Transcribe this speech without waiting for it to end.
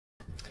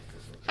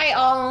Hi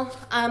all,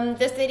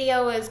 this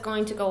video is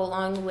going to go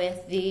along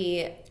with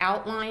the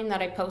outline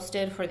that I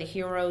posted for the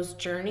hero's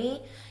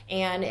journey,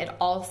 and it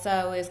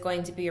also is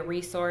going to be a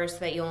resource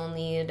that you'll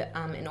need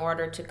in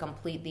order to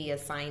complete the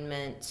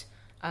assignment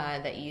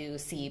that you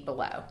see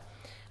below.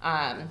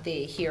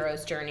 The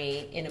hero's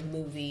journey in a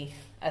movie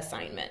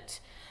assignment.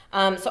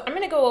 So I'm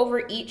going to go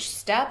over each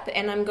step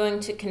and I'm going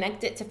to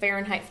connect it to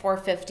Fahrenheit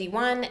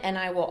 451, and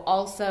I will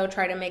also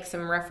try to make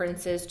some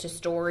references to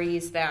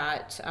stories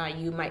that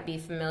you might be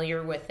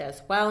familiar with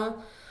as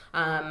well.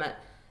 The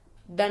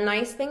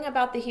nice thing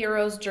about the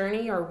hero's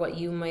journey, or what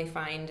you may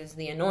find is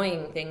the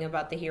annoying thing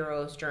about the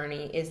hero's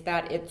journey, is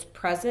that it's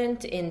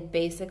present in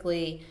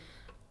basically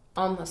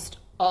almost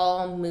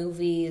all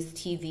movies,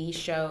 TV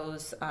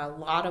shows, a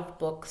lot of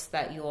books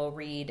that you'll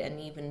read, and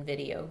even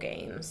video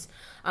games.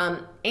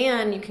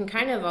 And you can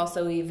kind of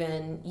also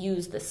even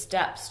use the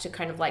steps to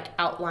kind of like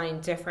outline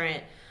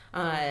different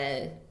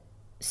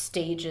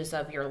stages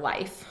of your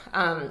life,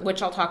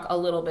 which I'll talk a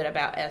little bit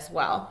about as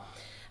well.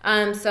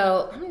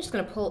 So I'm just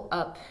going to pull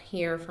up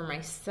here for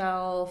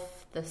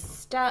myself the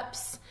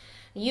steps.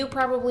 You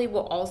probably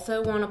will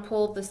also want to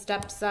pull the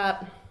steps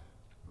up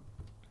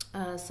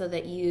so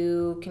that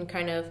you can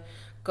kind of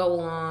go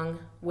along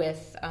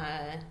with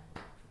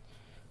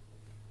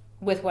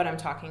what I'm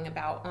talking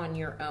about on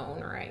your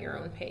own or at your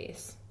own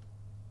pace.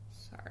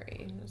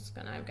 Sorry,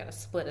 I've got to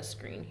split a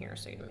screen here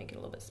so you can make it a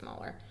little bit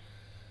smaller.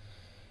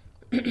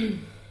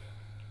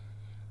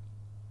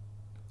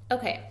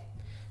 Okay,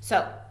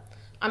 so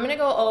I'm going to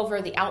go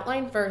over the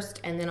outline first,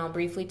 and then I'll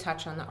briefly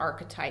touch on the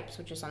archetypes,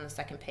 which is on the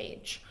second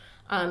page.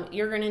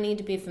 You're going to need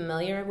to be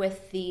familiar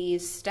with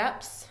these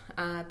steps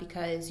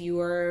because you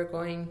are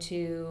going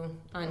to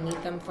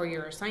need them for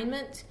your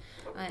assignment.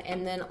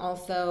 And then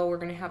also we're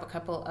going to have a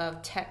couple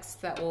of texts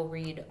that we'll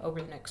read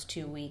over the next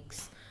 2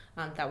 weeks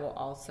that will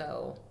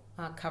also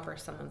cover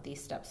some of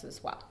these steps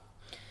as well.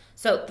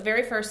 So the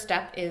very first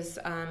step is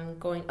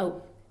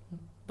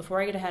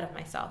before I get ahead of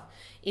myself,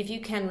 if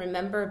you can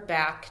remember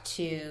back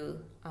to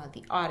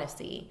the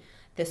Odyssey,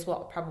 this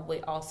will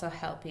probably also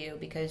help you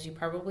because you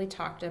probably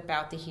talked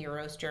about the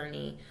hero's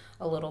journey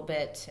a little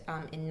bit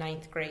in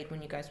 9th grade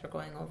when you guys were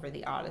going over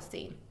the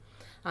Odyssey.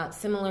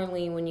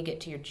 Similarly, when you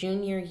get to your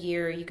junior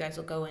year, you guys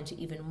will go into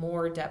even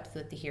more depth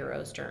with the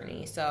hero's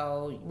journey.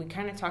 So we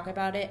kind of talk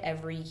about it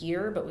every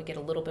year, but we get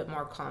a little bit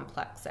more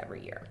complex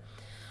every year.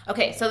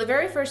 Okay, so the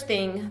very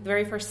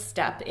first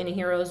step in a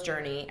hero's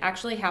journey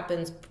actually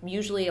happens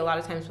usually a lot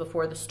of times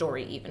before the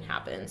story even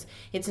happens.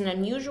 It's an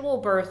unusual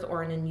birth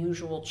or an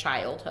unusual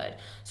childhood.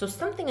 So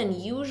something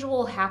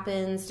unusual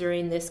happens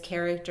during this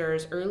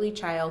character's early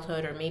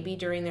childhood or maybe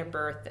during their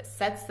birth that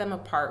sets them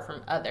apart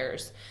from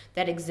others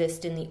that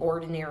exist in the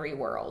ordinary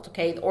world,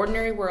 okay? The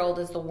ordinary world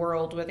is the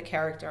world where the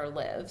character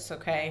lives,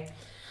 okay?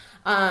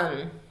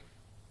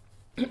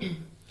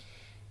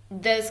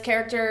 This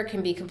character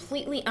can be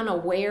completely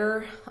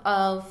unaware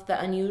of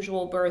the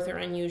unusual birth or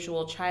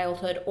unusual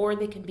childhood, or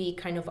they can be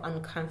kind of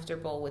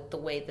uncomfortable with the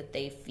way that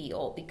they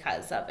feel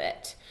because of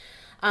it.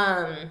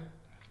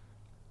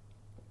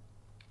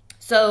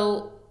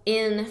 So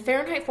in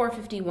Fahrenheit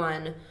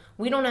 451,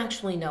 we don't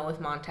actually know if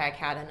Montag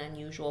had an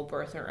unusual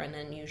birth or an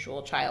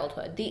unusual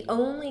childhood. The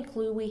only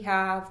clue we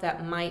have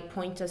that might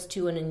point us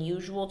to an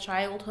unusual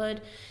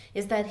childhood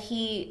is that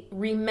he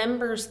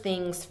remembers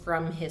things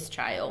from his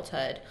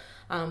childhood.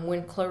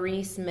 When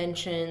Clarice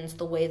mentions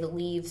the way the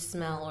leaves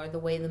smell or the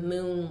way the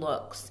moon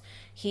looks,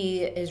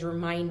 he is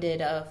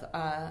reminded of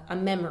a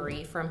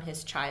memory from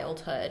his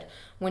childhood.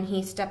 When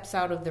he steps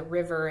out of the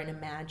river and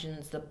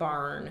imagines the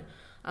barn,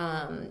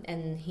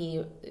 and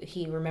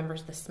he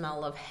remembers the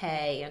smell of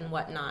hay and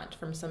whatnot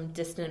from some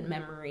distant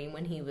memory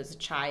when he was a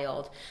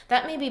child.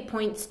 That maybe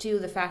points to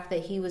the fact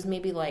that he was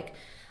maybe like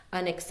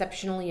an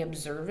exceptionally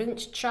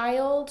observant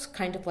child,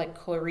 kind of like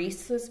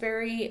Clarice was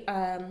very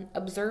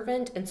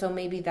observant, and so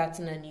maybe that's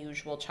an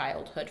unusual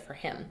childhood for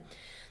him.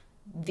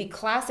 The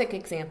classic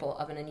example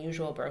of an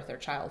unusual birth or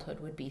childhood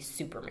would be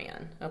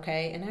Superman,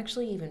 okay? And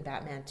actually even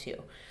Batman too.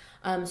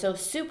 So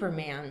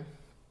Superman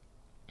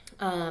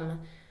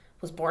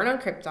was born on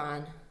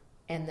Krypton,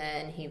 and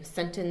then he was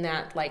sent in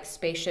that like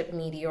spaceship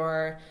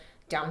meteor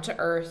down to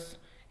Earth,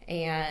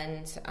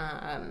 and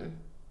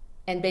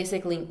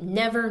basically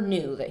never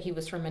knew that he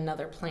was from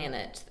another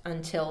planet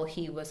until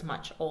he was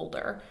much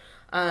older.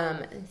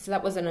 So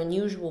that was an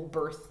unusual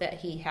birth that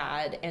he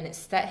had, and it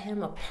set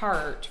him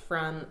apart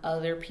from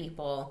other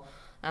people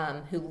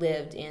who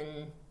lived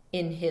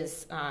in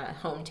his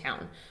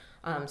hometown,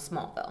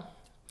 Smallville,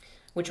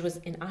 which was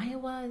in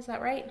Iowa, is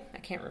that right? I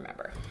can't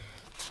remember.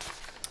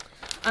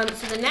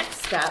 So the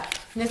next step,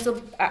 this will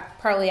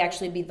probably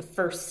actually be the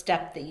first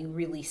step that you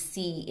really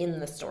see in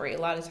the story. A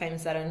lot of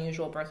times that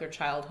unusual birth or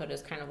childhood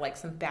is kind of like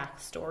some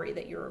backstory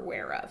that you're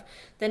aware of.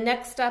 The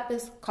next step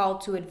is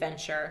called to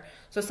adventure.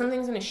 So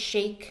something's going to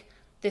shake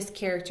this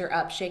character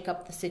up, shake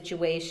up the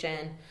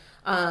situation.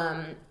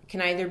 Can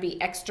either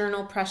be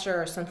external pressure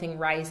or something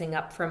rising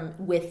up from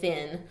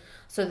within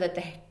so that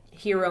the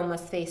hero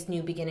must face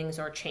new beginnings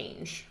or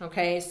change.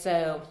 Okay,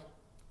 so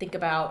think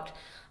about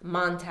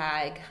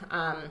Montag.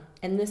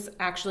 And this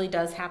actually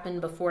does happen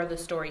before the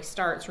story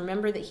starts.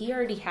 Remember that he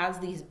already has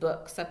these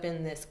books up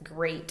in this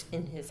grate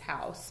in his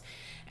house.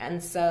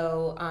 And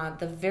so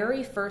the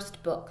very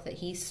first book that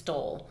he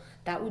stole,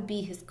 that would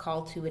be his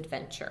call to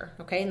adventure,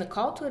 okay? And the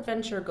call to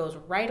adventure goes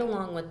right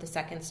along with the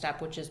second step,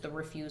 which is the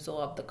refusal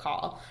of the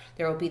call.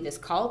 There will be this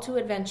call to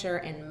adventure,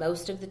 and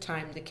most of the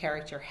time the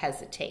character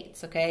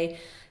hesitates, okay?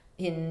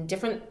 In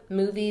different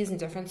movies and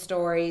different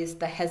stories,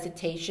 the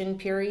hesitation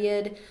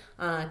period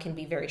can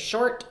be very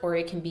short or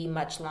it can be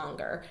much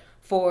longer.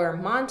 For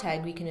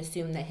Montag, we can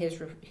assume that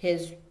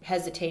his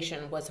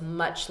hesitation was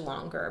much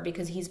longer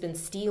because he's been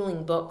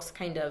stealing books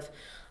kind of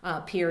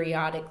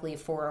periodically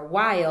for a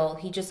while.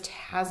 He just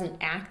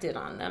hasn't acted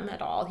on them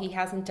at all. He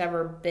hasn't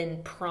ever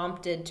been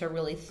prompted to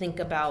really think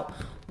about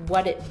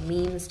what it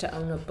means to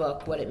own a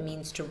book, what it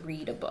means to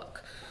read a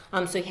book.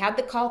 So he had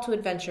the call to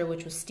adventure,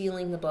 which was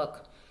stealing the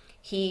book.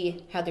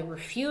 He had the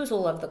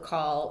refusal of the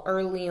call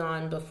early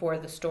on before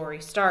the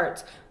story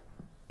starts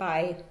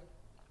by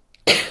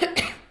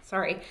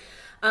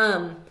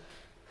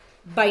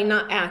by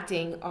not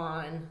acting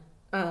on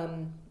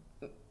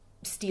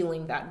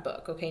stealing that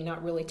book, okay,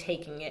 not really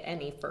taking it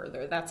any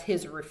further. That's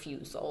his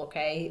refusal,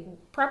 okay,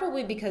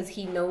 probably because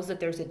he knows that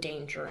there's a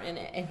danger in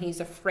it, and he's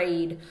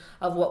afraid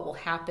of what will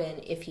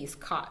happen if he's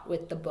caught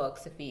with the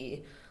books, if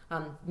he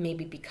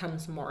maybe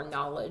becomes more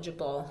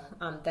knowledgeable,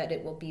 that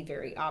it will be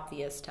very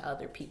obvious to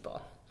other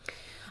people.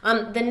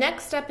 The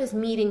next step is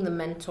meeting the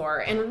mentor,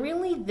 and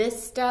really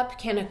this step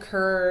can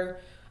occur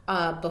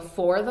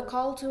before the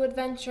call to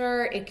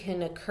adventure. It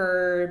can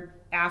occur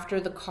after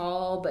the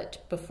call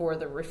but before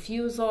the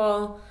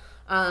refusal,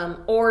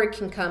 or it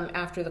can come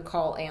after the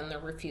call and the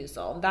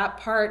refusal. That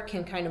part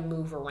can kind of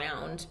move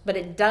around, but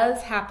it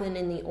does happen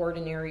in the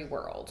ordinary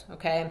world,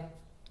 okay?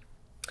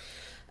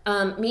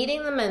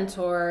 Meeting the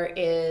mentor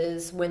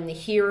is when the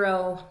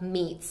hero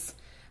meets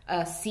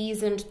a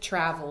seasoned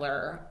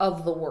traveler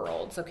of the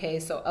worlds, okay?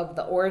 So of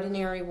the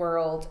ordinary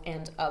world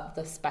and of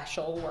the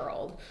special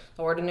world.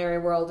 The ordinary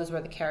world is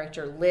where the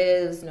character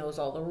lives, knows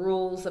all the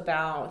rules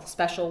about. The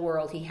special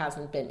world he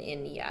hasn't been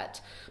in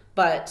yet,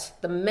 but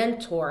the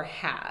mentor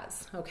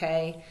has,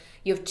 okay?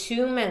 You have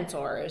two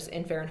mentors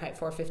in Fahrenheit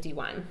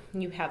 451.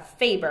 You have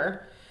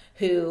Faber,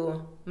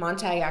 who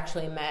Montag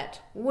actually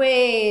met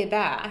way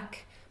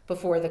back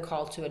before the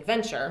call to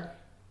adventure,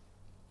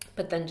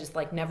 but then just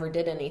like never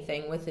did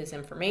anything with his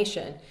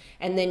information.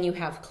 And then you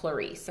have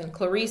Clarice, and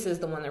Clarice is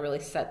the one that really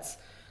sets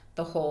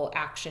the whole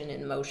action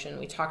in motion.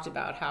 We talked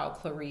about how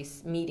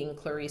meeting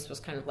Clarice was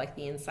kind of like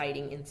the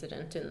inciting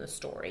incident in the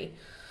story.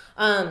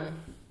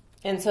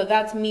 And so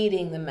that's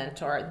meeting the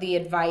mentor. The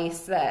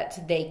advice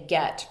that they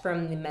get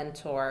from the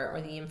mentor,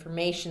 or the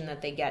information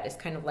that they get, is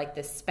kind of like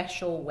this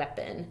special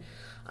weapon,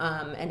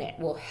 and it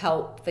will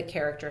help the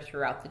character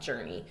throughout the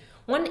journey.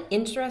 One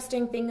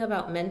interesting thing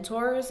about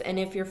mentors, and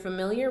if you're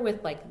familiar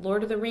with like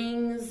Lord of the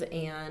Rings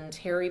and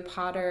Harry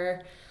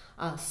Potter,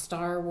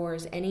 Star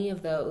Wars, any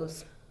of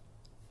those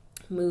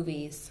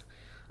movies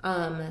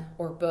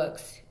or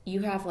books,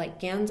 you have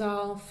like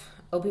Gandalf,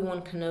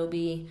 Obi-Wan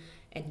Kenobi,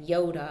 and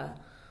Yoda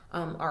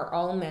are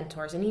all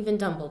mentors, and even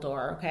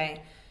Dumbledore,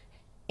 okay?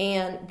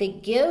 And they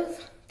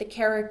give the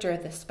character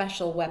the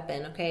special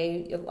weapon,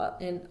 okay?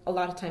 And a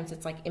lot of times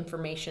it's like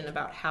information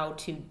about how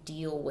to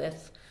deal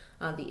with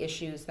the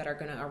issues that are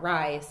going to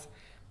arise,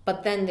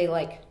 but then they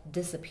like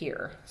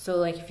disappear. So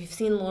like if you've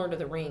seen Lord of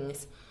the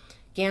Rings,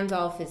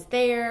 Gandalf is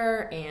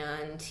there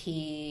and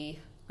he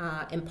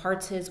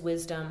imparts his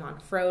wisdom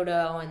on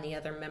Frodo and the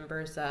other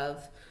members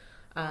of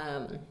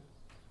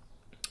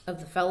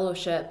the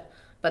Fellowship,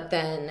 but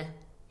then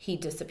he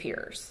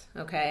disappears,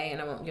 okay?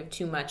 And I won't give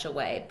too much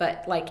away,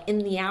 but like in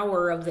the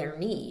hour of their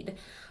need,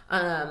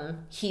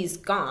 he's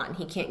gone.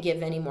 He can't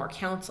give any more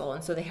counsel,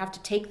 and so they have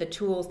to take the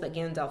tools that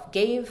Gandalf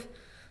gave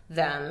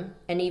them,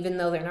 and even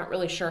though they're not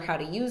really sure how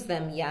to use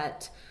them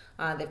yet,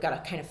 they've got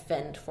to kind of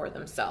fend for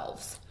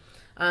themselves.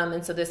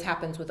 And so this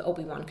happens with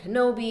Obi-Wan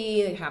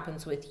Kenobi, it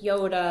happens with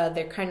Yoda.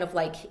 They're kind of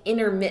like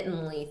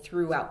intermittently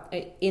throughout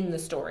in the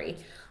story.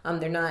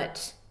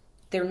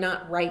 They're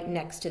not right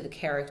next to the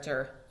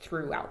character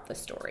throughout the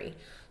story.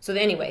 So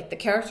anyway, the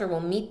character will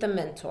meet the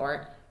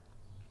mentor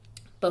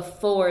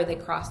before they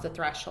cross the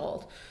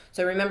threshold.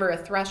 So remember, a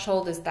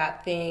threshold is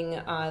that thing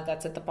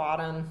that's at the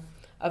bottom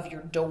of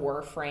your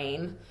door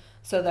frame,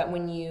 so that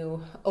when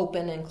you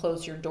open and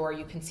close your door,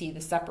 you can see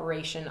the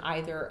separation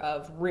either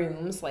of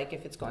rooms, like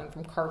if it's going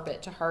from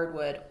carpet to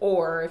hardwood,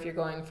 or if you're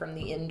going from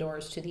the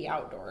indoors to the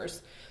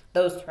outdoors.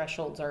 Those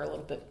thresholds are a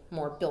little bit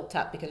more built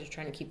up because you're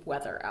trying to keep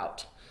weather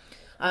out.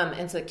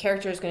 And so the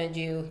character is going to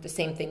do the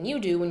same thing you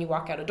do when you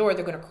walk out a door.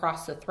 They're going to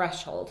cross the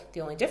threshold.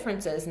 The only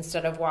difference is,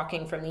 instead of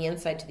walking from the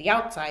inside to the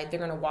outside, they're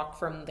going to walk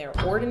from their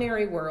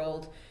ordinary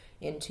world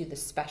into the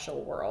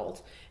special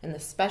world. And the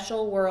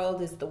special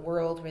world is the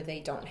world where they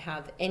don't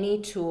have any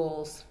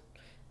tools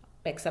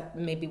except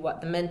maybe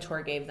what the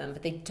mentor gave them,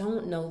 but they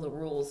don't know the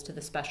rules to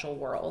the special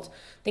world.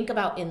 Think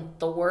about in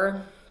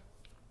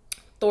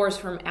Thor's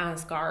from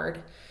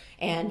Asgard,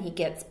 and he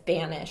gets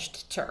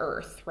banished to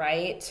Earth,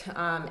 right?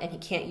 And he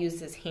can't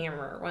use his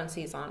hammer once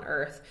he's on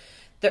Earth.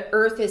 The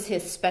Earth is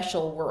his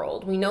special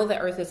world. We know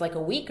that Earth is like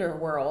a weaker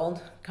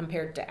world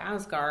compared to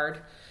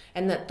Asgard,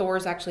 and that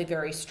Thor's actually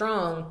very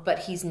strong, but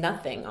he's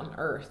nothing on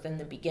Earth in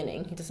the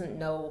beginning. He doesn't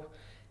know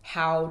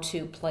how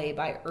to play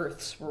by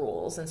Earth's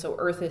rules, and so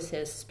Earth is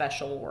his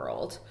special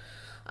world.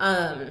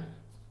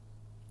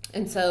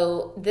 And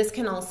so this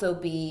can also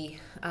be,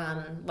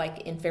 like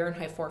in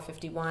Fahrenheit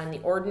 451, the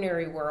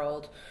ordinary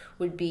world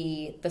would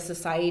be the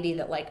society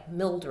that like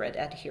Mildred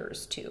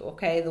adheres to,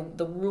 okay?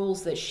 The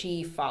rules that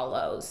she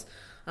follows.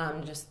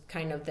 Just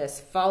kind of this,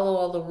 follow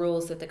all the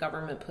rules that the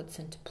government puts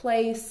into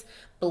place,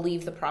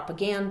 believe the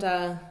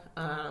propaganda,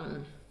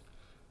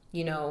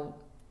 you know,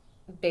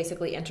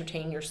 basically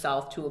entertain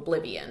yourself to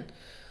oblivion.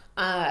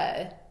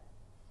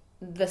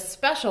 The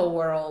special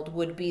world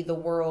would be the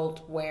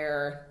world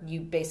where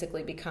you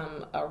basically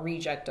become a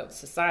reject of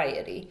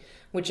society,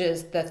 which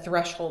is the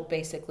threshold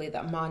basically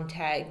that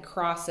Montag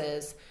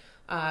crosses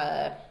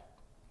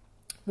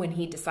when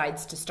he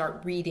decides to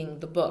start reading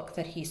the book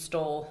that he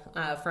stole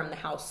from the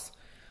house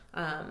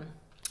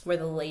where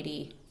the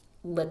lady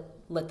lit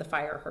the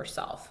fire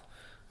herself.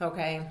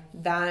 Okay,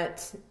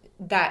 that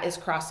is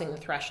crossing the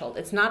threshold.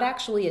 It's not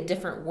actually a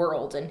different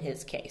world in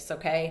his case,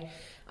 okay?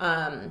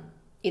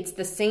 It's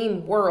the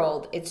same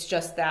world, it's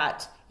just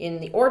that in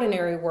the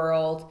ordinary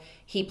world,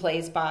 he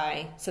plays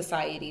by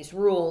society's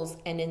rules,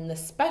 and in the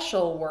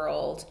special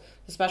world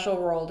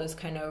is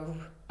kind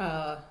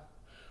of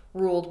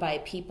ruled by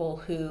people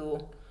who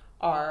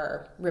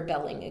are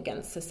rebelling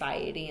against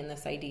society and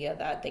this idea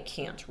that they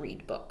can't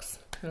read books,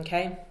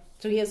 okay?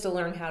 So he has to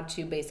learn how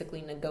to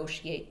basically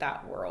negotiate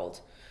that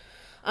world.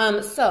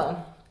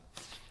 So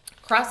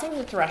crossing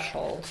the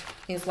threshold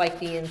is like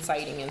the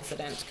inciting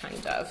incident,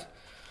 kind of.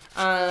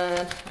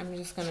 I'm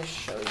just going to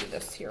show you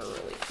this here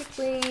really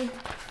quickly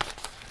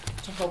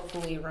to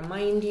hopefully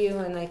remind you,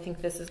 and I think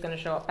this is going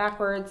to show up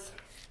backwards.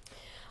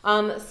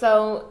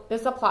 So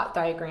this is a plot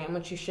diagram,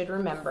 which you should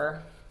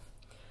remember.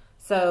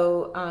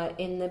 So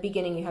in the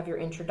beginning, you have your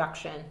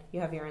introduction, you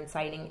have your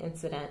inciting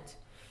incident,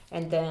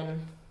 and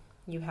then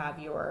you have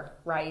your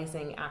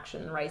rising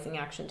action. The rising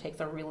action takes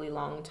a really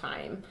long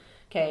time,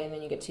 okay, and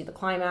then you get to the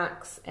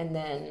climax, and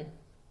then,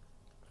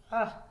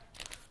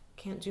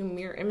 can't do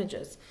mirror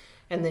images.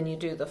 And then you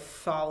do the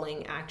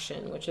falling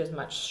action, which is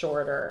much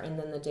shorter, and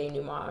then the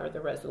denouement or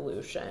the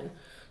resolution.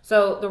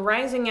 So the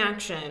rising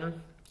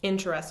action,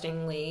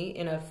 interestingly,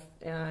 in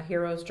a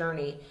hero's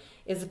journey,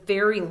 is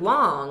very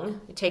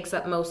long. It takes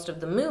up most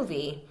of the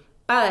movie,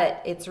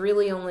 but it's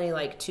really only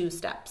like 2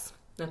 steps,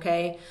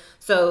 okay?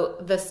 So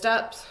the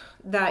steps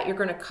that you're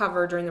going to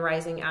cover during the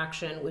rising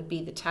action would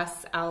be the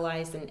tests,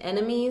 allies, and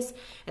enemies.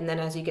 And then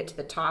as you get to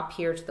the top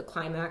here, to the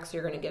climax,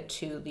 you're going to get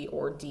to the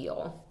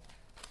ordeal.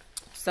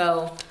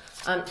 So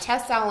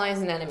tests, allies,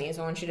 and enemies.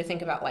 I want you to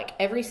think about like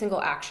every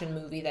single action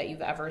movie that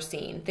you've ever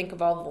seen. Think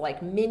of all the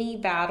like mini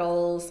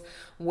battles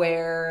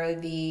where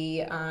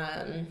the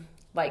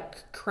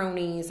like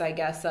cronies, I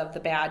guess, of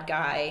the bad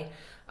guy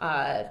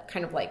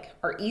kind of like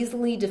are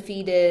easily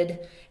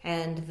defeated,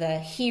 and the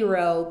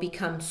hero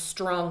becomes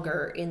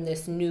stronger in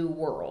this new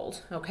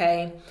world,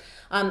 okay?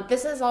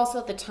 This is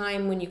also the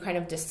time when you kind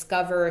of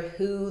discover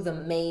who the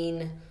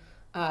main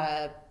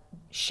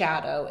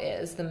shadow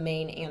is, the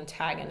main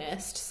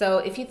antagonist. So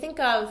if you think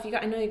of,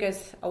 I know you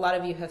guys, a lot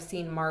of you have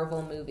seen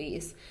Marvel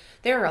movies.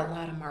 There are a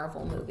lot of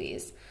Marvel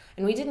movies.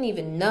 And we didn't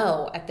even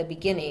know at the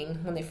beginning,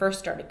 when they first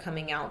started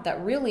coming out,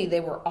 that really they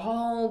were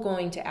all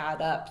going to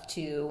add up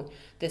to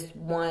this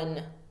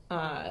one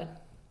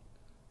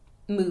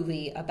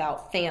movie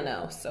about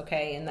Thanos,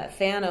 okay? And that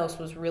Thanos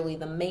was really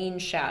the main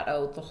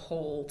shadow the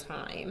whole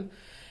time.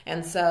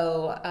 And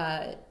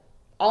so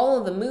all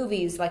of the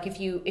movies, like if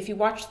you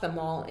watch them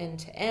all end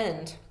to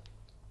end,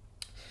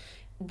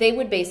 they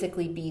would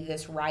basically be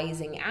this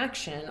rising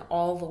action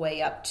all the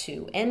way up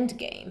to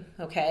Endgame,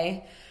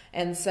 okay?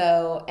 And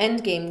so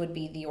Endgame would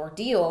be the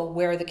ordeal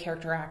where the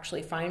character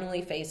actually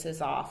finally faces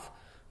off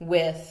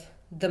with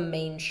the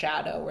main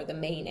shadow or the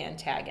main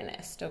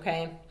antagonist,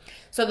 okay?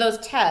 So those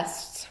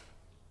tests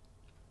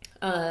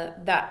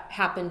that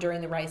happen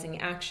during the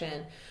rising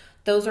action,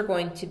 those are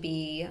going to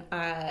be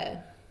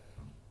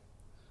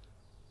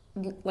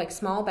like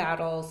small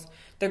battles.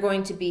 They're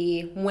going to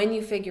be when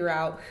you figure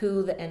out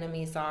who the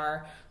enemies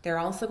are. They're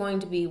also going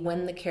to be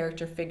when the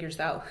character figures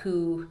out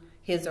who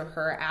his or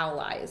her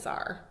allies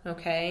are,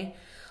 okay?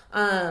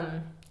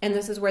 And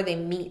this is where they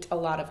meet a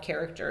lot of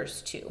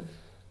characters too.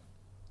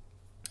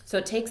 So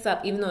it takes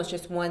up, even though it's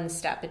just one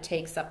step, it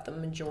takes up the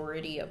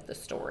majority of the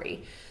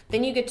story.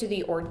 Then you get to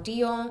the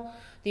ordeal.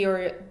 The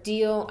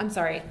ordeal, I'm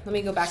sorry, let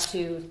me go back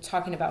to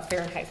talking about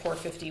Fahrenheit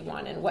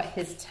 451 and what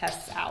his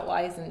tests,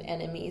 allies, and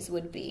enemies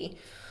would be.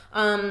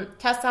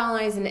 Tests,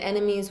 allies, and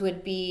enemies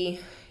would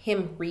be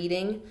him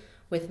reading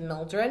with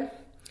Mildred,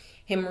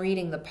 him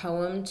reading the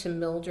poem to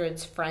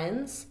Mildred's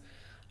friends.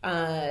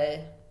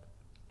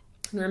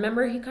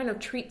 Remember, he kind of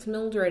treats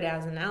Mildred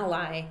as an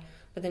ally,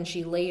 but then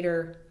she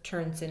later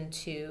turns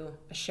into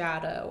a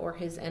shadow or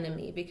his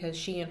enemy because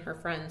she and her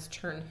friends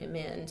turn him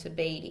in to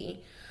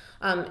Beatty.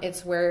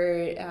 It's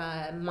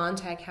where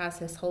Montag has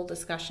this whole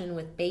discussion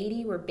with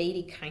Beatty, where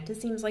Beatty kind of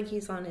seems like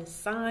he's on his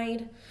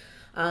side,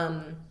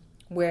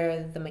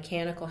 where the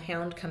mechanical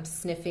hound comes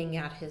sniffing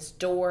at his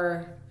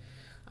door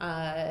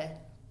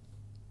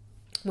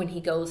when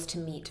he goes to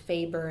meet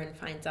Faber and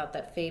finds out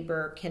that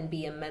Faber can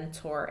be a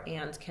mentor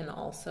and can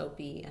also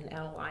be an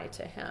ally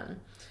to him.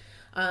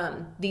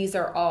 These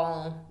are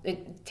all,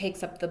 it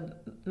takes up the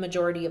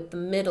majority of the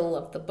middle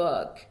of the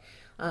book,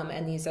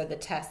 and these are the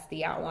tests,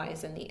 the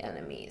allies, and the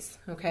enemies,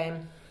 okay?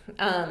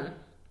 That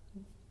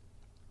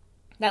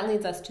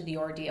leads us to the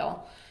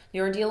ordeal.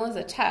 The ordeal is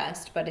a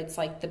test, but it's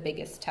like the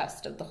biggest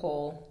test of the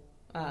whole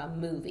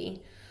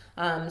movie.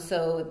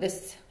 So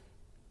this,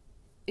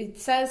 it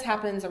says,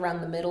 happens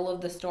around the middle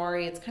of the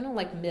story. It's kind of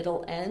like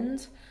middle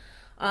end.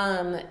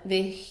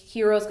 The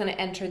hero's going to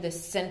enter this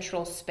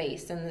central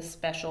space in this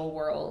special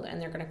world,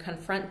 and they're going to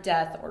confront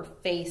death or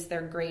face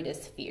their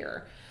greatest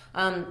fear.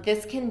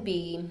 This can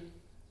be,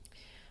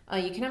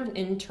 you can have an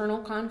internal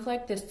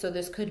conflict.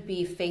 This could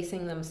be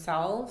facing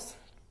themselves.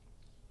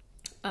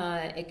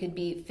 It could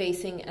be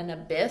facing an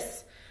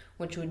abyss,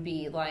 which would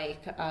be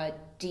like a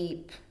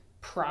deep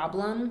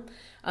problem.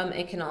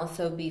 It can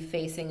also be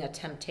facing a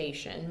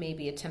temptation,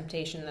 maybe a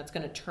temptation that's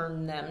going to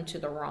turn them to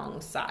the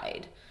wrong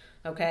side.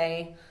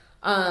 Okay.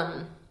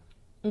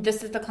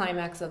 This is the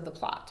climax of the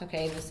plot.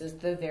 Okay. This is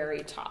the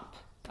very top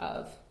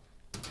of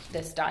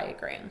this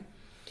diagram.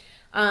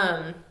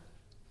 And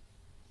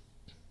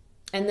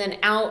then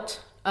out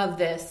of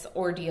this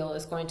ordeal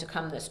is going to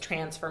come this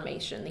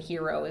transformation. The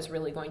hero is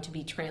really going to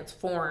be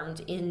transformed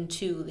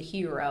into the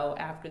hero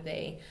after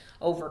they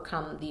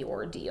overcome the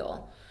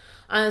ordeal.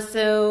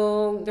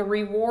 So the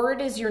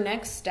reward is your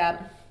next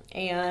step,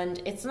 and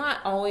it's not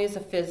always a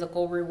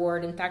physical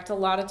reward. In fact, a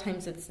lot of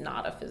times it's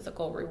not a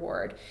physical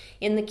reward.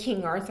 In the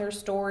King Arthur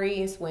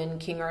stories, when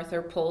King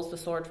Arthur pulls the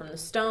sword from the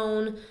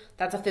stone,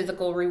 that's a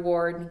physical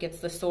reward, gets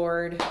the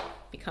sword,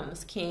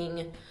 becomes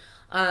king.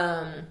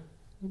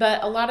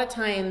 But a lot of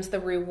times the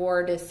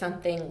reward is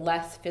something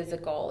less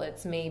physical.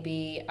 It's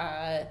maybe,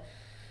 I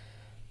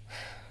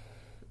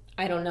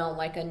don't know,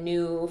 like a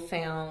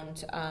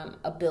newfound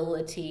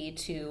ability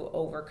to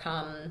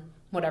overcome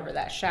whatever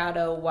that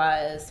shadow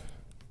was.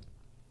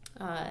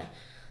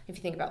 If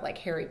you think about like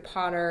Harry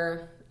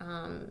Potter,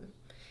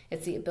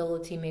 it's the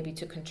ability maybe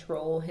to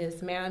control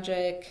his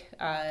magic.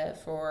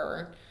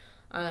 For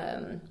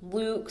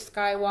Luke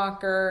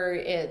Skywalker,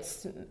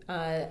 it's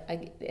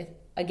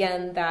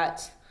again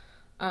that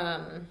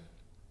kind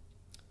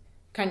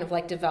of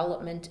like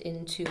development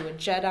into a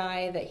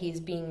Jedi, that he's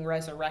being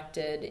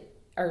resurrected,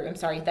 or I'm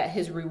sorry, that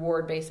his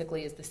reward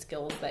basically is the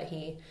skills that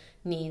he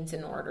needs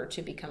in order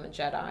to become a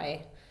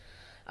Jedi.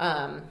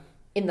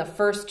 In the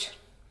first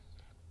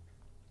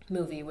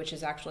movie, which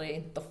is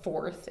actually the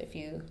fourth,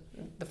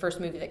 the first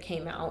movie that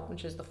came out,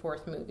 which is the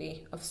fourth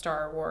movie of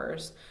Star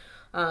Wars,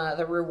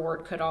 the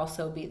reward could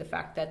also be the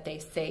fact that they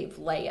save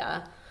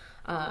Leia.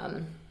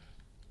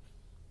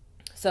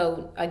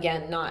 So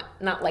again,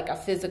 not like a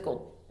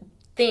physical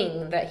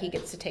thing that he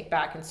gets to take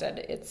back. Instead,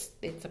 it's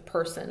a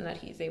person that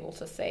he's able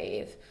to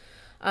save.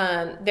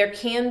 There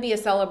can be a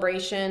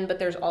celebration, but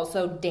there's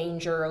also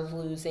danger of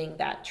losing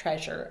that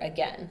treasure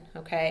again,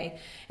 okay?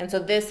 And so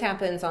this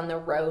happens on the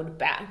road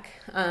back.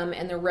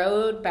 And the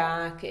road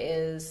back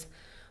is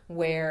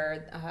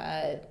where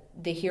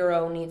the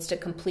hero needs to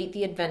complete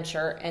the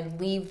adventure and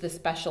leave the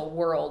special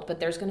world, but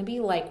there's going to be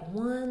like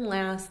one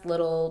last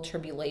little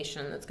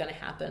tribulation that's going to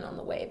happen on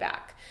the way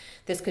back.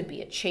 This could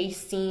be a chase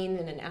scene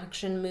in an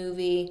action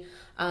movie.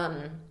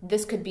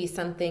 This could be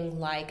something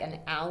like an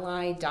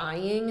ally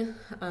dying,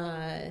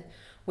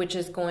 which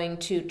is going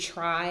to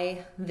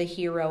try the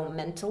hero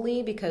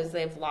mentally because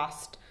they've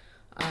lost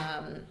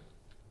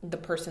the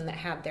person that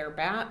had their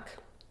back.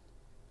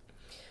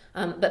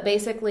 But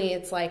basically,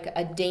 it's like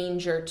a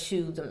danger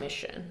to the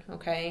mission,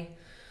 okay?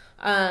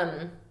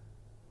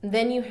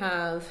 Then you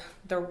have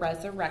the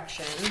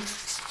resurrection.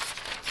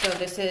 So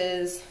this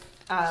is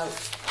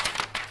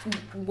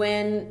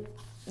when,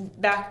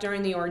 back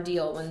during the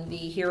ordeal, when the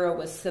hero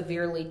was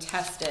severely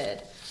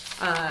tested,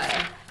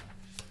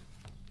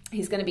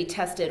 he's going to be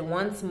tested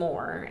once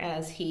more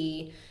as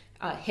he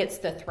hits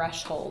the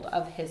threshold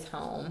of his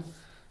home,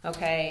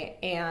 okay?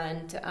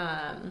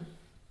 And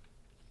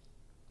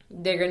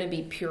they're going to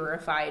be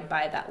purified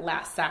by that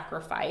last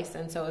sacrifice.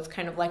 And so it's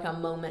kind of like a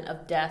moment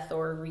of death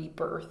or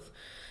rebirth.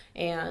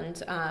 And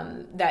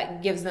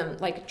that gives them,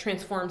 like,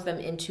 transforms them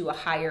into a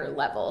higher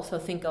level. So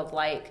think of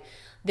like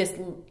this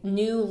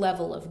new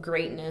level of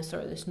greatness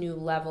or this new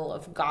level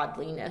of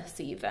godliness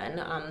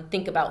even.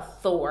 Think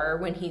about Thor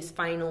when he's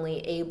finally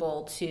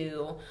able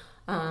to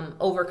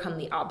overcome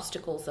the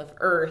obstacles of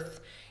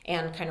Earth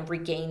and kind of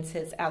regains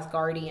his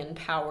Asgardian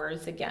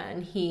powers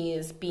again. He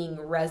is being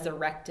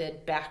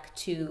resurrected back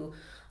to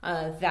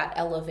that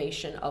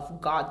elevation of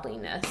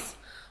godliness.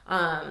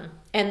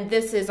 And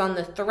this is on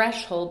the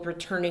threshold,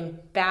 returning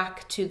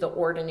back to the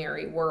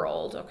ordinary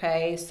world,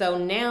 okay? So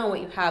now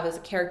what you have is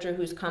a character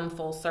who's come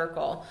full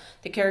circle.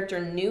 The character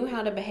knew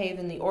how to behave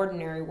in the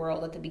ordinary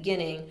world at the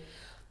beginning.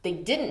 They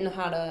didn't know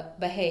how to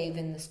behave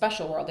in the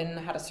special world. They didn't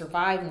know how to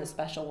survive in the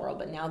special world,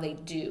 but now they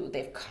do.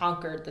 They've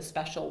conquered the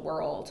special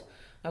world,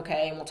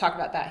 okay? And we'll talk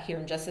about that here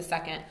in just a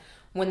second.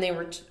 When they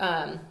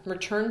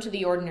return to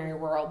the ordinary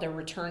world, they're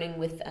returning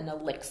with an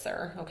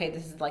elixir. Okay,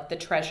 this is like the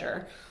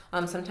treasure.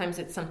 Sometimes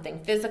it's something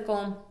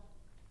physical.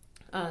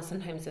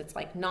 Sometimes it's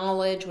like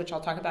knowledge, which I'll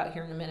talk about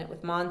here in a minute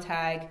with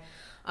Montag.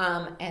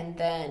 And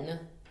then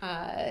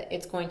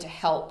it's going to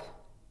help,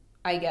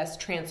 I guess,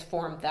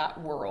 transform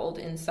that world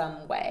in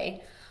some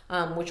way,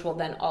 which will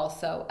then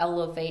also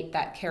elevate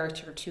that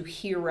character to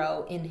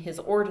hero in his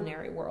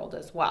ordinary world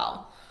as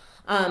well.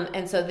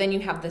 And so then you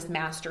have this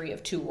mastery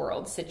of two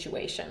worlds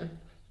situation.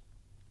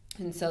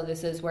 And so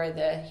this is where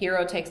the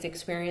hero takes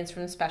experience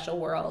from the special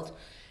world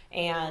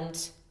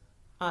and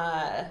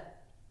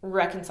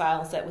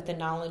reconciles it with the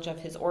knowledge of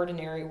his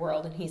ordinary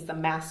world, and he's the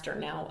master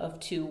now of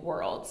two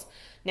worlds.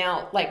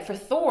 Now, like for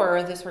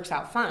Thor, this works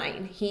out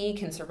fine. He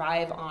can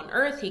survive on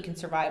Earth, he can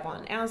survive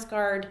on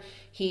Asgard,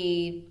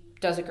 he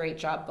does a great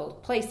job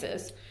both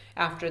places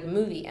after the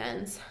movie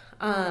ends.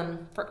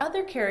 For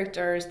other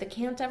characters, they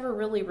can't ever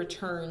really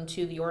return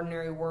to the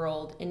ordinary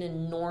world in a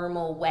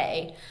normal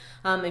way.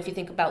 If you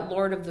think about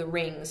Lord of the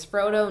Rings,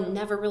 Frodo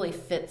never really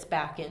fits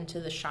back into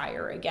the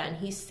Shire again.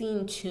 He's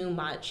seen too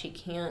much. He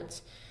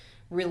can't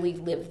really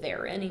live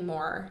there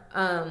anymore.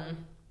 And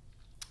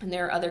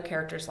there are other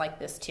characters like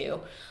this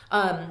too.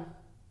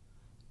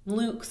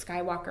 Luke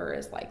Skywalker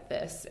is like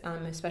this,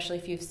 especially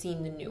if you've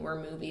seen the newer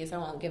movies. I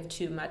won't give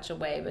too much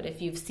away, but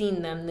if you've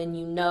seen them, then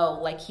you know,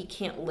 like, he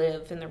can't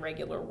live in the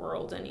regular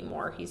world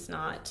anymore. He's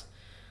not,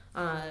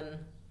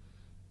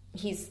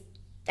 he's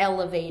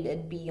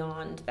elevated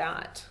beyond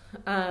that.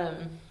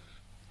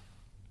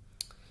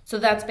 So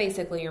that's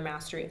basically your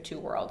mastery of two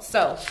worlds.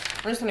 So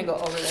I'm just going to go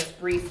over this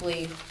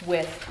briefly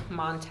with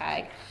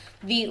Montag.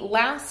 The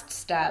last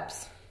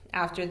steps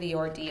after the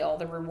ordeal,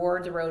 the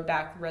reward, the road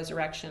back,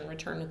 resurrection,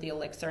 return with the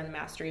elixir, and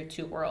mastery of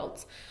two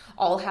worlds,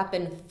 all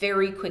happen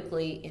very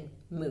quickly in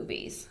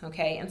movies,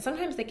 okay? And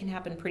sometimes they can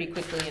happen pretty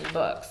quickly in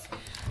books.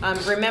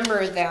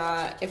 Remember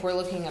that if we're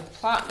looking at the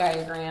plot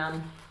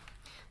diagram,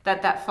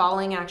 that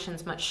falling action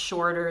is much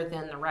shorter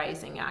than the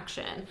rising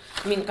action.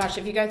 I mean, gosh,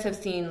 if you guys have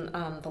seen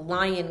The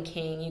Lion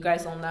King, you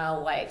guys will know,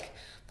 like,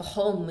 the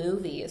whole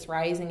movie is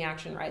rising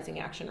action, rising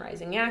action,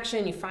 rising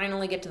action. You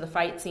finally get to the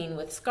fight scene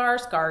with Scar.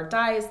 Scar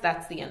dies.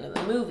 That's the end of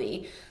the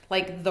movie.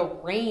 Like, the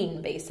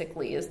rain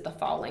basically is the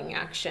falling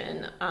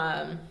action.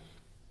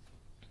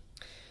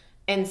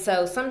 And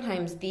so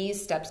sometimes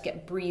these steps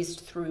get breezed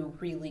through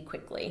really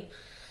quickly,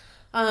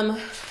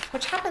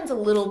 which happens a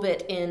little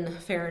bit in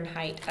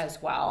Fahrenheit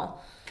as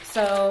well.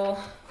 So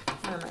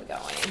where am I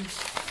going?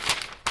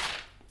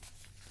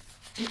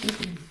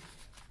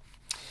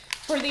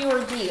 For the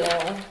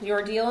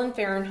ordeal in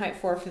Fahrenheit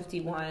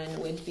 451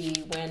 would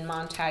be when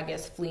Montag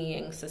is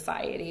fleeing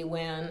society,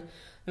 when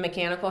the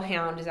mechanical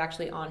hound is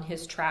actually on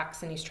his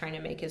tracks and he's trying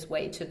to make his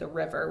way to the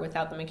river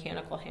without the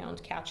mechanical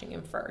hound catching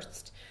him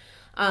first.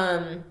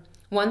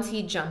 Once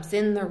he jumps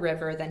in the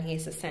river, then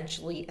he's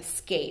essentially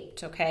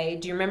escaped, okay?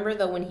 Do you remember,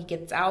 though, when he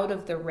gets out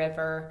of the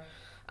river,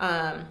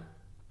 well,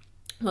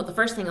 the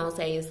first thing I'll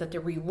say is that the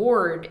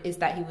reward is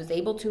that he was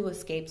able to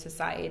escape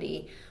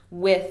society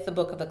with the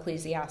book of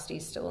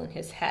Ecclesiastes still in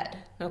his head,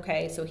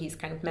 okay? So he's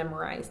kind of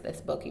memorized this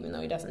book even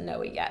though he doesn't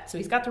know it yet. So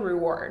he's got the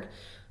reward,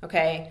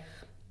 okay?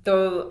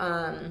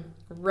 The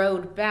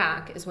road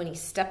back is when he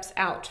steps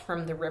out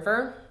from the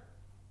river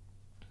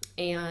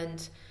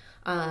and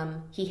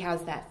he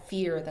has that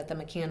fear that the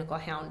mechanical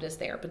hound is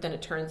there, but then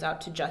it turns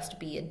out to just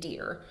be a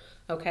deer,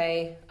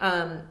 okay?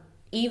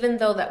 Even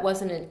though that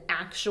wasn't an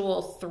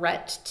actual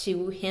threat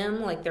to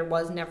him, like there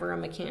was never a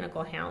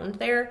mechanical hound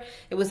there,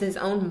 it was his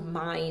own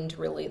mind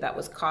really that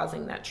was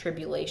causing that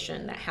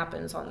tribulation that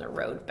happens on the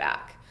road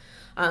back.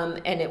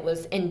 And it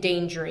was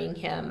endangering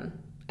him,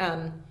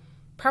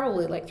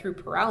 probably like through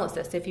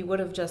paralysis. If he would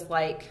have just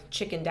like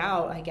chickened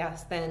out, I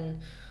guess, then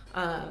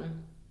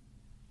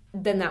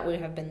that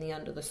would have been the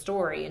end of the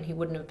story, and he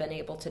wouldn't have been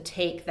able to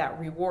take that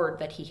reward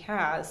that he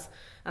has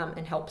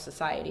and help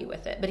society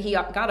with it. But he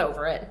got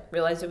over it,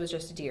 realized it was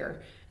just a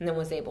deer, and then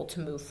was able to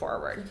move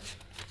forward.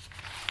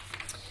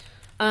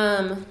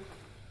 So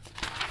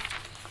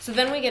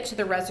then we get to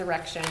the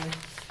resurrection,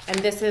 and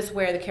this is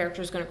where the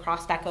character is going to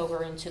cross back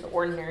over into the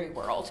ordinary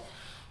world.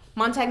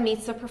 Montag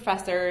meets the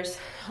professors.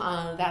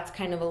 That's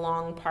kind of a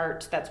long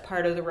part. That's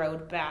part of the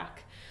road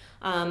back.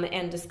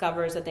 And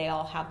discovers that they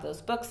all have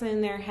those books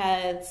in their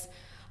heads,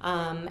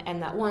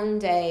 and that one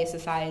day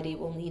society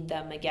will need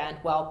them again.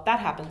 Well, that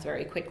happens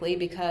very quickly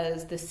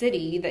because the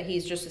city that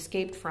he's just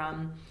escaped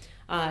from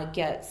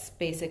gets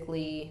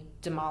basically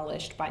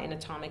demolished by an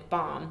atomic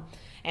bomb.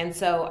 And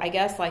so I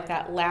guess like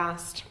that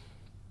last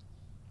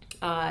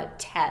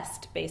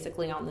test,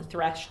 basically, on the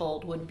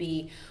threshold would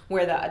be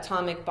where the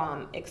atomic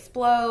bomb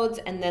explodes,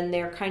 and then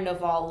they're kind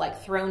of all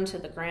like thrown to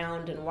the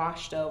ground and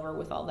washed over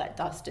with all that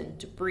dust and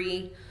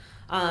debris.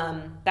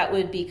 That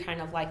would be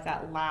kind of like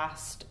that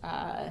last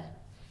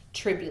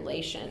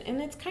tribulation.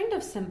 And it's kind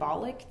of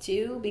symbolic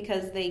too,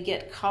 because they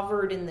get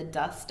covered in the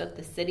dust of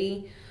the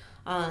city,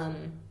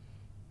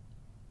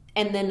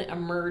 and then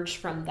emerge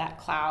from that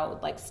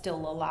cloud like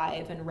still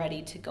alive and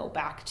ready to go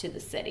back to the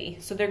city.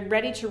 So they're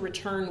ready to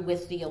return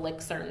with the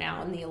elixir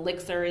now, and the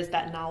elixir is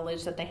that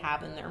knowledge that they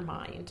have in their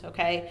mind,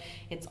 okay?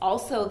 It's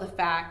also the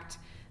fact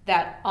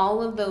that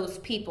all of those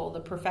people, the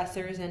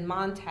professors in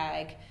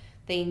Montag,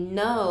 they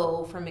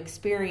know from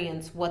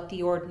experience what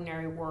the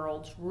ordinary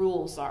world's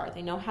rules are.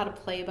 They know how to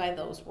play by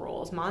those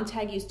rules.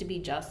 Montag used to be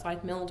just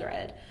like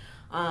Mildred.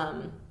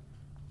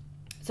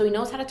 So he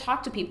knows how to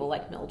talk to people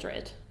like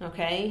Mildred,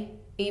 okay?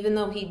 Even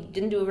though he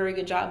didn't do a very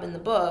good job in the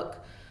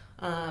book,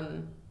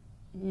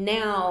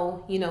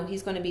 now, you know,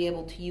 he's going to be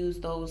able to use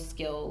those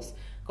skills,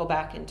 go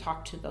back and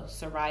talk to the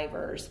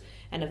survivors,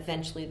 and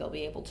eventually they'll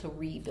be able to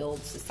rebuild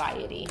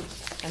society.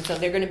 And so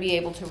they're going to be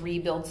able to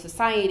rebuild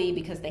society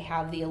because they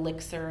have the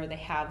elixir, they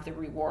have the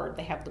reward,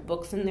 they have the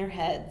books in their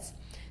heads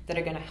that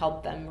are going to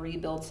help them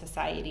rebuild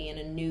society in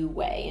a new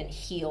way and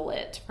heal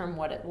it from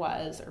what it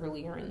was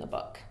earlier in the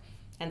book.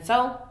 And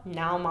so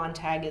now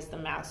Montag is the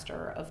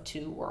master of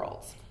two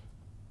worlds.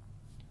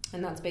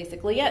 And that's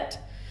basically it.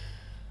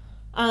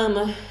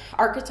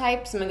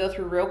 Archetypes, I'm going to go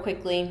through real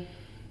quickly.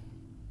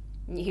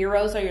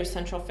 Heroes are your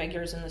central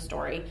figures in the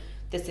story.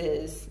 This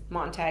is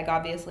Montag,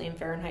 obviously, in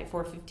Fahrenheit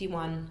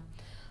 451.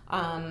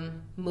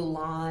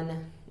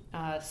 Mulan,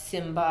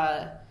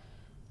 Simba,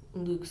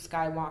 Luke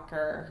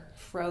Skywalker,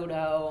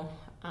 Frodo,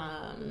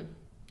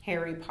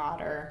 Harry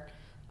Potter,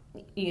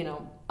 you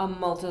know, a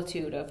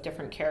multitude of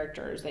different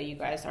characters that you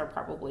guys are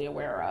probably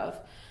aware of.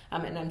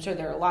 And I'm sure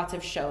there are lots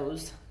of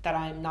shows that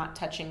I'm not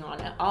touching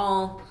on at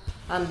all,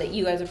 that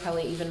you guys are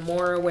probably even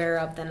more aware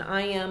of than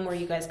I am, where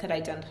you guys could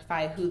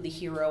identify who the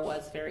hero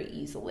was very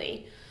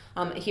easily.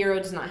 A hero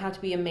does not have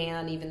to be a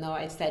man, even though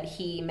I've said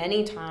he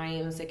many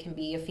times. It can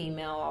be a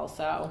female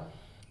also.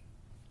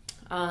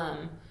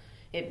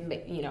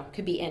 It, you know,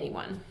 could be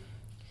anyone.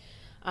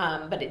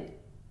 But it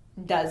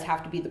does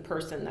have to be the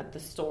person that the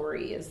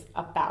story is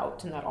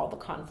about and that all the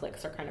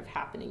conflicts are kind of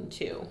happening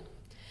to.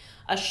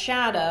 A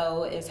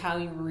shadow is how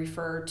you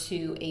refer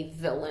to a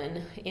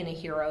villain in a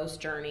hero's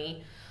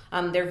journey.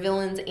 They're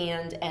villains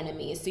and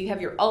enemies. So you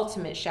have your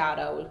ultimate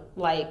shadow,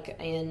 like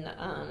in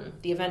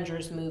the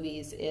Avengers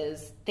movies,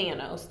 is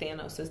Thanos.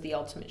 Thanos is the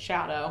ultimate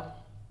shadow.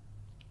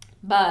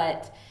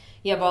 But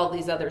you have all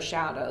these other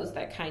shadows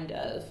that kind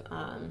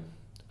of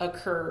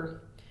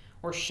occur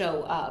or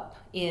show up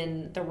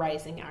in the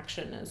rising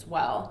action as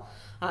well.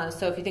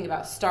 So if you think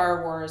about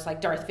Star Wars,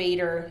 like Darth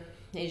Vader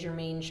is your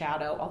main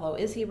shadow, although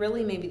is he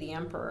really? Maybe the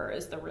Emperor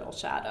is the real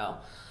shadow.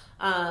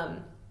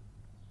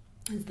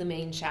 Is the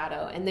main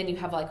shadow. And then you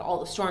have like all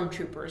the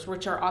stormtroopers,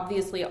 which are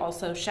obviously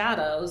also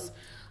shadows,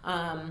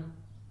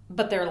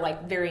 but they're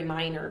like very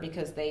minor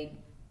because they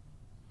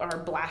are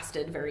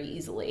blasted very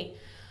easily.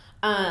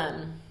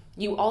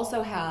 You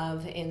also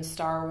have in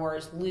Star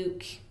Wars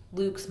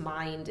Luke's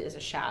mind is a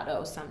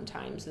shadow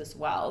sometimes as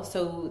well.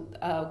 So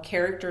a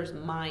character's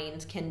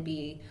mind can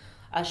be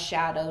a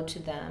shadow to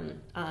them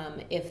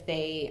if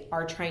they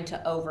are trying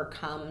to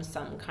overcome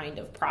some kind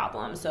of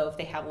problem. So if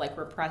they have like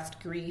repressed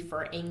grief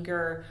or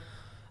anger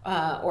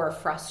or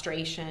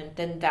frustration,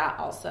 then that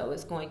also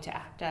is going to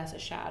act as a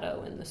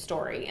shadow in the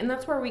story. And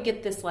that's where we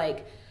get this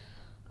like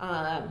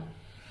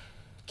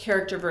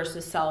character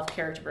versus self,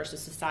 character versus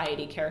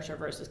society, character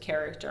versus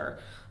character,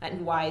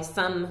 and why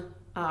some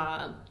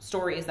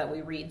stories that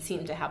we read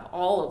seem to have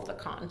all of the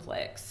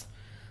conflicts.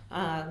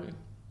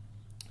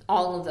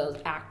 All of those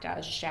act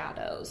as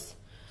shadows.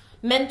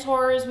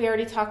 Mentors, we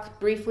already talked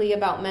briefly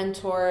about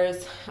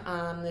mentors.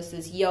 This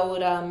is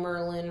Yoda,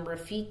 Merlin,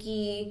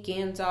 Rafiki,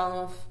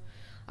 Gandalf.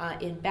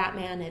 In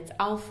Batman, it's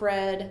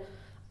Alfred.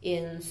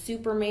 In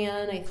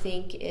Superman, I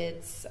think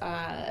it's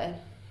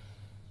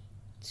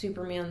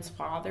Superman's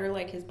father,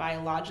 like his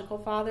biological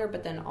father,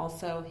 but then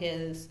also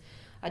his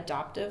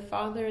adoptive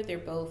father. They're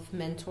both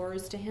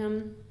mentors to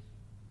him.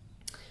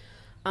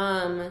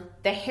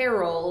 The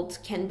herald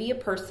can be a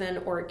person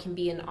or it can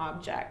be an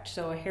object.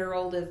 So a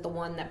herald is the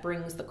one that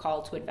brings the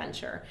call to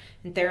adventure.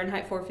 In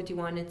Fahrenheit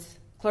 451, it's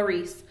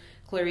Clarice.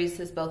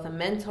 Clarice is both a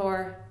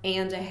mentor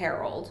and a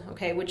herald,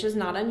 okay, which is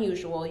not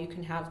unusual. You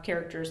can have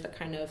characters that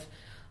kind of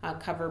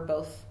cover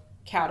both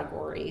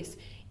categories.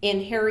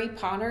 In Harry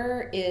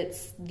Potter,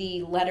 it's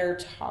the letter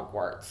to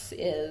Hogwarts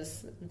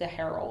is the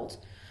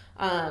herald.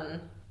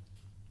 And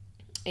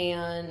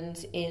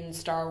in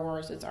Star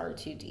Wars, it's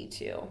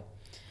R2-D2.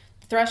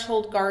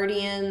 Threshold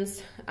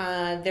Guardians,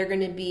 they're going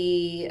to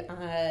be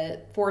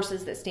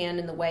forces that stand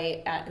in the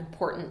way at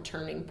important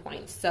turning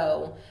points.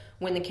 So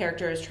when the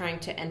character is trying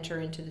to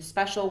enter into the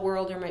special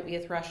world, there might be a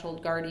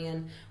Threshold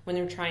Guardian. When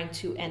they're trying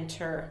to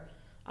enter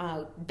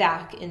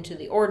back into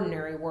the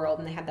ordinary world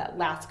and they have that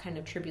last kind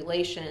of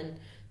tribulation,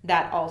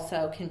 that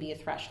also can be a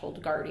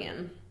Threshold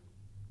Guardian.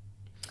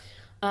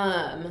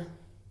 Um,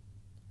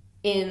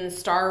 in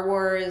Star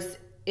Wars,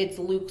 it's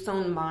Luke's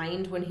own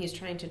mind when he's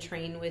trying to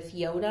train with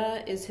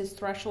Yoda is his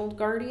threshold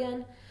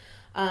guardian.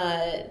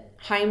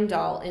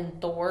 Heimdall in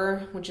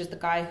Thor, which is the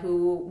guy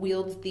who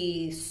wields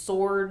the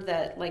sword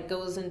that like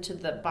goes into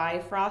the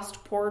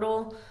Bifrost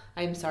portal.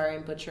 I'm sorry,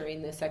 I'm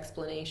butchering this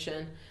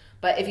explanation,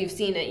 but if you've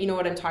seen it, you know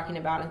what I'm talking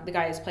about. The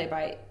guy is played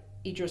by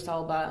Idris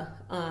Elba,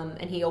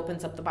 and he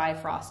opens up the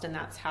Bifrost, and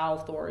that's how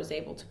Thor is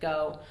able to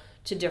go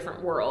to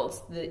different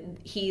worlds.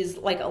 He's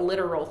like a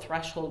literal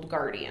threshold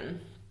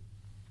guardian.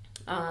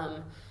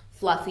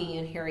 Fluffy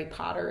in Harry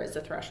Potter is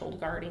a threshold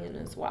guardian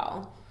as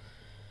well.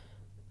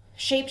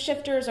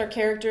 Shapeshifters are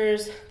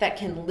characters that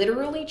can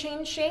literally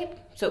change shape.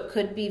 So it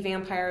could be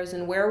vampires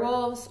and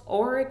werewolves,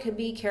 or it could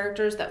be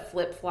characters that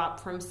flip-flop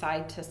from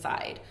side to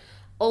side.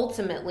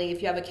 Ultimately,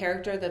 if you have a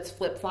character that's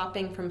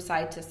flip-flopping from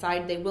side to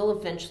side, they will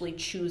eventually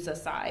choose a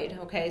side,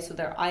 okay? So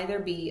there'll either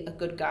be a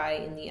good guy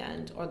in the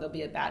end, or there'll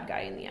be a bad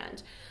guy in the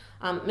end.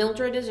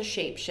 Mildred is a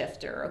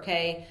shapeshifter,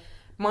 okay?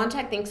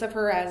 Montag thinks of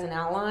her as an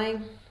ally,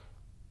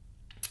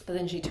 but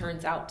then she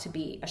turns out to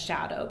be a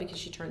shadow because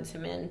she turns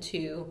him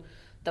into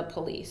the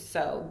police.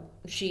 So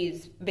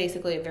she's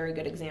basically a very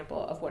good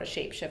example of what a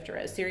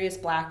shapeshifter is. Sirius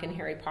Black in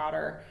Harry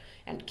Potter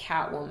and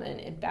Catwoman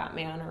in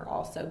Batman are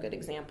also good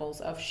examples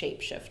of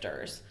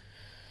shapeshifters.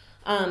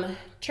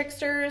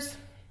 Tricksters,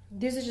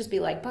 these would just be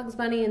like Bugs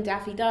Bunny and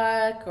Daffy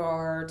Duck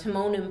or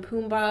Timon and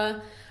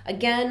Pumbaa.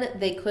 Again,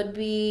 they could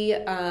be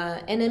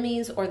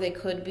enemies, or they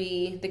could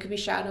be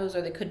shadows,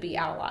 or they could be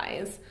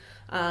allies.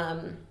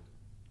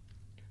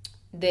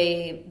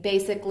 They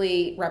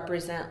basically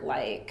represent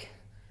like,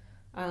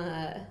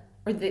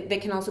 or they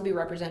can also be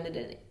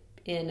represented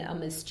in a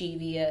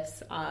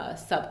mischievous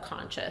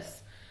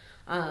subconscious,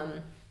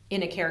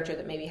 in a character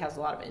that maybe has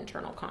a lot of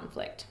internal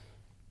conflict.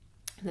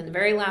 And then the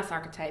very last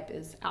archetype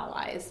is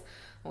allies,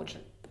 which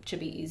should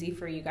be easy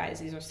for you guys.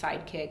 These are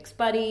sidekicks,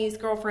 buddies,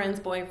 girlfriends,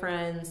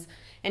 boyfriends,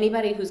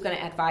 anybody who's going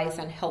to advise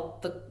and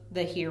help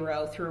the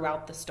hero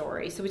throughout the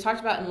story. So we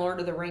talked about in Lord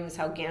of the Rings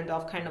how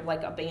Gandalf kind of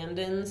like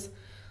abandons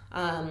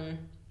the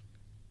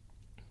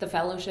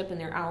Fellowship in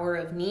their hour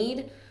of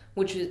need,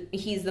 which is,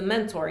 he's the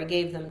mentor, he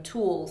gave them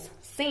tools.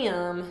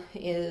 Sam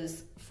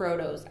is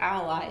Frodo's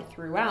ally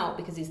throughout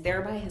because he's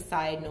there by his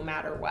side no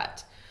matter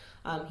what.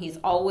 He's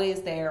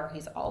always there,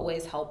 he's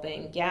always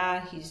helping.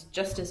 Yeah, he's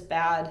just as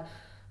bad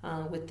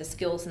with the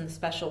skills in the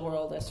special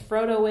world as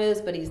Frodo is,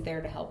 but he's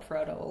there to help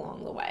Frodo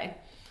along the way.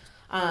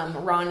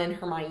 Ron and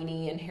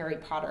Hermione and Harry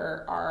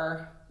Potter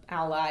are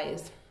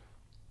allies.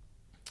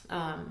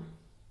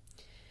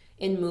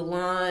 In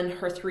Mulan,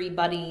 her three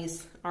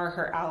buddies are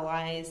her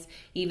allies,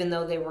 even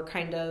though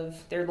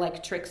they're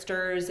like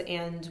tricksters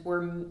and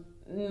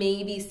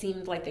maybe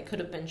seemed like they could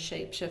have been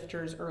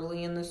shapeshifters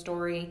early in the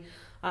story.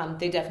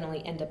 They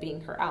definitely end up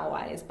being her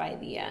allies by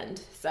the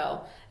end.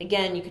 So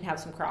again, you can have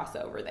some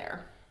crossover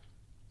there.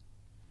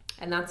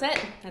 And that's it.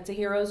 That's a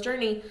hero's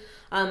journey.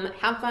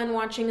 Have fun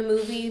watching a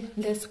movie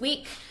this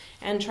week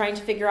and trying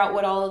to figure out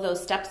what all of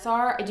those steps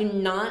are. I do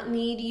not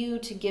need you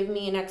to give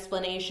me an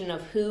explanation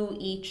of who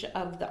each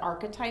of the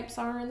archetypes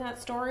are in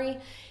that story.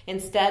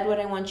 Instead, what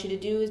I want you to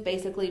do is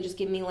basically just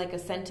give me like a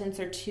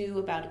sentence or two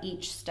about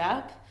each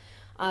step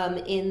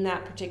in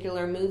that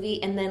particular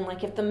movie. And then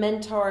like if the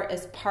mentor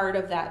is part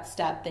of that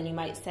step, then you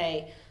might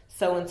say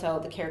so-and-so,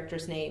 the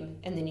character's name,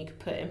 and then you could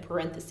put in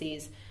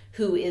parentheses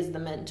who is the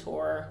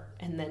mentor,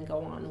 and then go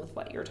on with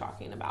what you're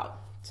talking about.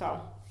 So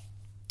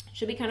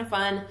should be kind of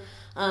fun,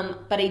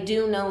 but I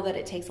do know that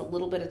it takes a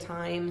little bit of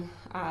time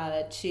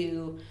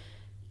to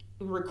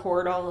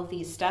record all of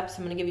these steps.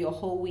 I'm going to give you a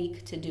whole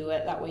week to do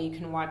it. That way you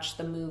can watch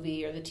the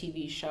movie or the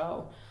TV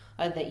show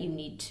that you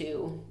need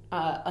to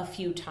a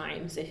few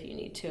times if you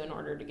need to in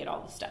order to get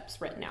all the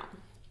steps written out.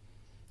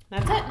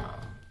 That's it.